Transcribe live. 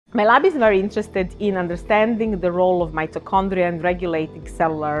My lab is very interested in understanding the role of mitochondria in regulating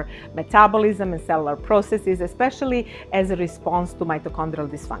cellular metabolism and cellular processes, especially as a response to mitochondrial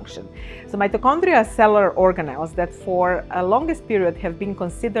dysfunction. So mitochondria are cellular organelles that for a longest period have been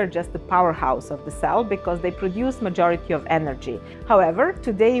considered just the powerhouse of the cell because they produce majority of energy. However,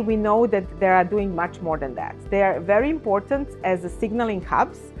 today we know that they are doing much more than that. They are very important as a signaling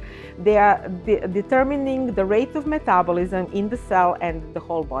hubs. They are determining the rate of metabolism in the cell and the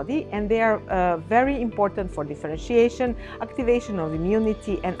whole body, and they are very important for differentiation, activation of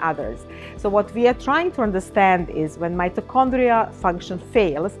immunity, and others. So what we are trying to understand is when mitochondria function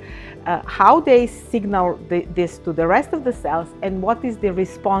fails, how they signal this to the rest of the cells and what is the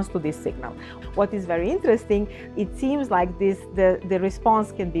response to this signal. What is very interesting, it seems like the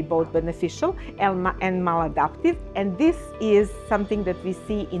response can be both beneficial and maladaptive, and this is something that we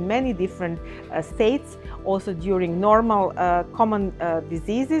see in many different states, also during normal common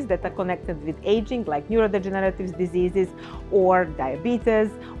diseases that are connected with aging, like neurodegenerative diseases or diabetes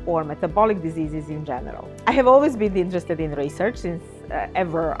or metabolic diseases in general. I have always been interested in research since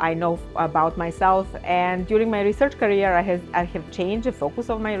ever I know about myself, and during my research career I have changed the focus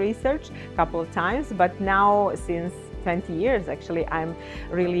of my research a couple of times, but now since 20 years actually I'm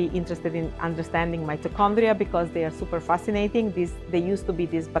really interested in understanding mitochondria because they are super fascinating. They used to be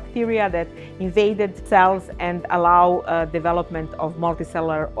these bacteria that invaded cells and allow development of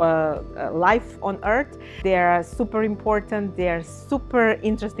multicellular life on Earth. They are super important, they are super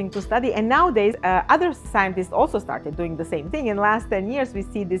interesting to study, and nowadays other scientists also started doing the same thing. In the last 10 years we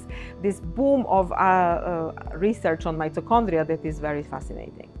see this boom of research on mitochondria that is very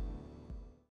fascinating.